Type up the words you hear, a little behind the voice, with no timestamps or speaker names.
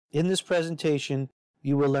In this presentation,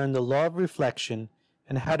 you will learn the law of reflection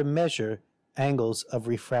and how to measure angles of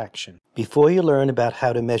refraction. Before you learn about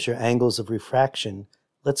how to measure angles of refraction,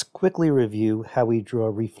 let's quickly review how we draw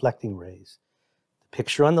reflecting rays. The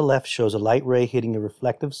picture on the left shows a light ray hitting a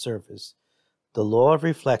reflective surface. The law of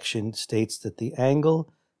reflection states that the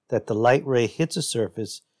angle that the light ray hits a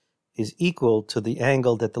surface is equal to the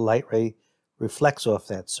angle that the light ray reflects off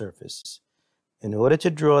that surface. In order to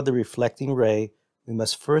draw the reflecting ray, we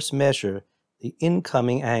must first measure the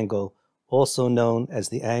incoming angle, also known as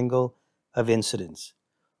the angle of incidence.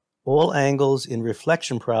 All angles in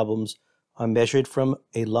reflection problems are measured from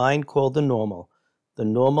a line called the normal. The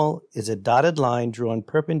normal is a dotted line drawn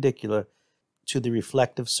perpendicular to the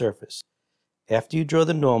reflective surface. After you draw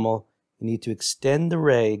the normal, you need to extend the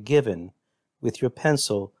ray given with your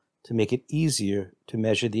pencil to make it easier to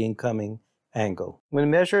measure the incoming angle.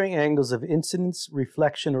 When measuring angles of incidence,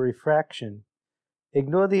 reflection, or refraction,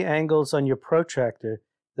 ignore the angles on your protractor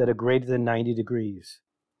that are greater than 90 degrees.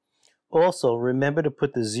 Also, remember to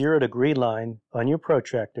put the 0-degree line on your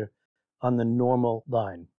protractor on the normal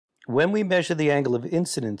line. When we measure the angle of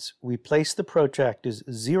incidence, we place the protractor's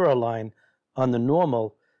 0 line on the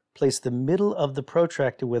normal, place the middle of the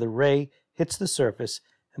protractor where the ray hits the surface,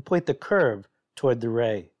 and point the curve toward the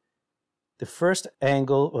ray. The first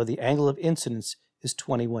angle, or the angle of incidence, is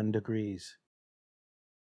 21 degrees.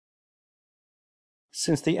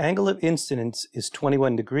 Since the angle of incidence is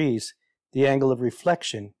 21 degrees, the angle of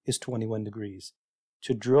reflection is 21 degrees.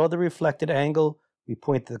 To draw the reflected angle, we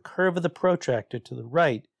point the curve of the protractor to the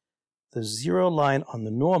right, the 0 line on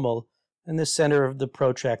the normal, and the center of the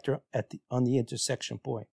protractor on the intersection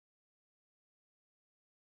point.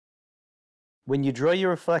 When you draw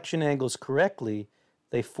your reflection angles correctly,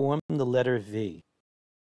 they form the letter V.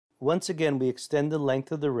 Once again, we extend the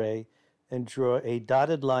length of the ray and draw a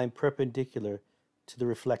dotted line perpendicular to the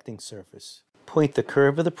reflecting surface. Point the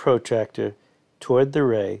curve of the protractor toward the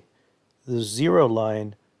ray, the 0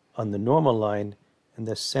 line on the normal line, and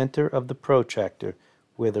the center of the protractor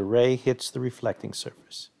where the ray hits the reflecting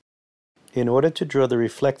surface. In order to draw the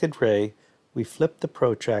reflected ray, we flip the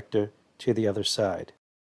protractor to the other side.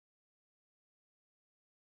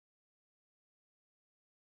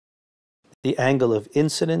 The angle of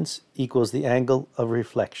incidence equals the angle of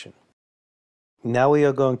reflection. Now we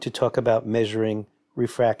are going to talk about measuring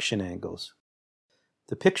refraction angles.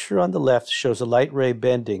 The picture on the left shows a light ray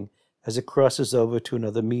bending as it crosses over to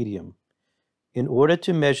another medium. In order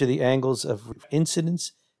to measure the angles of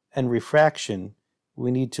incidence and refraction, we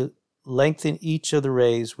need to lengthen each of the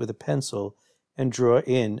rays with a pencil and draw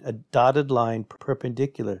in a dotted line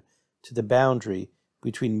perpendicular to the boundary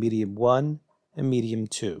between medium 1 and medium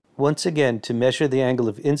 2. Once again, to measure the angle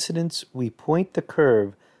of incidence, we point the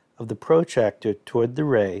curve of the protractor toward the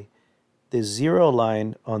ray, the 0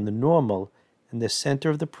 line on the normal, and the center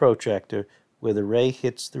of the protractor where the ray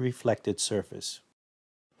hits the reflected surface.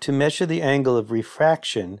 To measure the angle of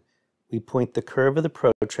refraction, we point the curve of the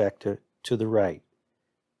protractor to the right,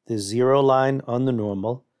 the 0 line on the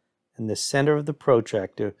normal, and the center of the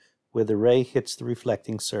protractor where the ray hits the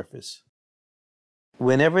reflecting surface.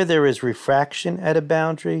 Whenever there is refraction at a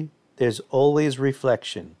boundary, there's always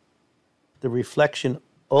reflection. The reflection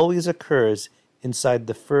always occurs inside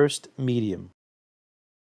the first medium.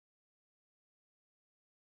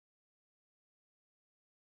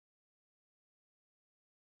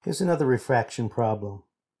 Here's another refraction problem.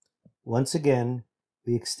 Once again,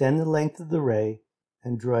 we extend the length of the ray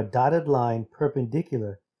and draw a dotted line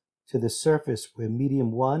perpendicular to the surface where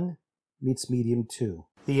medium 1 meets medium 2.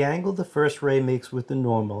 The angle the first ray makes with the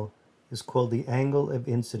normal is called the angle of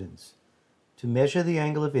incidence. To measure the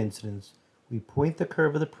angle of incidence, we point the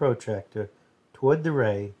curve of the protractor toward the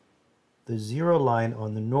ray, the 0 line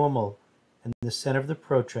on the normal, and the center of the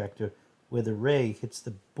protractor where the ray hits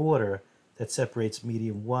the border that separates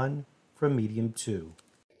medium 1 from medium 2.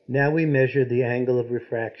 Now we measure the angle of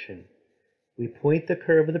refraction. We point the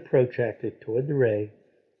curve of the protractor toward the ray,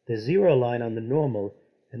 the 0 line on the normal,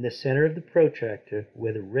 and the center of the protractor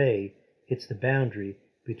where the ray hits the boundary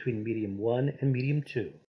between medium 1 and medium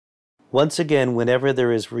 2. Once again, whenever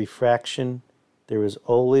there is refraction, there is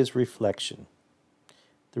always reflection.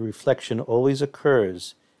 The reflection always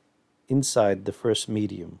occurs inside the first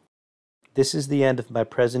medium. This is the end of my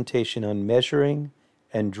presentation on measuring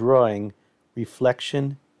and drawing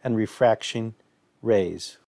reflection and refraction rays.